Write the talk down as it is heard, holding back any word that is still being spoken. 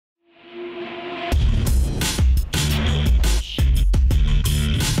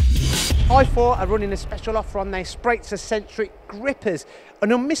hyfore are running a special offer on their Spratzer-centric grippers, an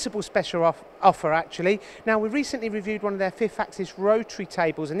unmissable special offer actually. Now, we recently reviewed one of their fifth axis rotary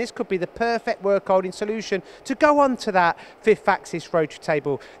tables, and this could be the perfect work holding solution to go on to that fifth axis rotary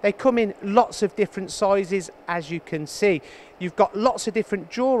table. They come in lots of different sizes, as you can see. You've got lots of different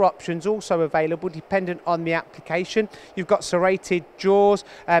jaw options also available dependent on the application. You've got serrated jaws,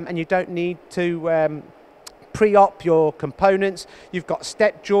 and you don't need to pre-op your components. You've got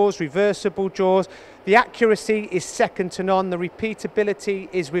step jaws, reversible jaws. The accuracy is second to none. The repeatability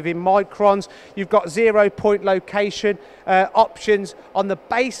is within microns. You've got 0-point location options on the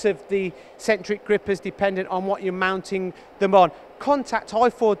base of the centric grippers dependent on what you're mounting them on. Contact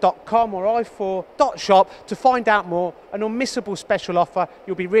hyfore.com or hyfore.shop to find out more. An unmissable special offer.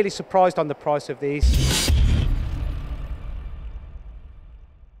 You'll be really surprised on the price of these.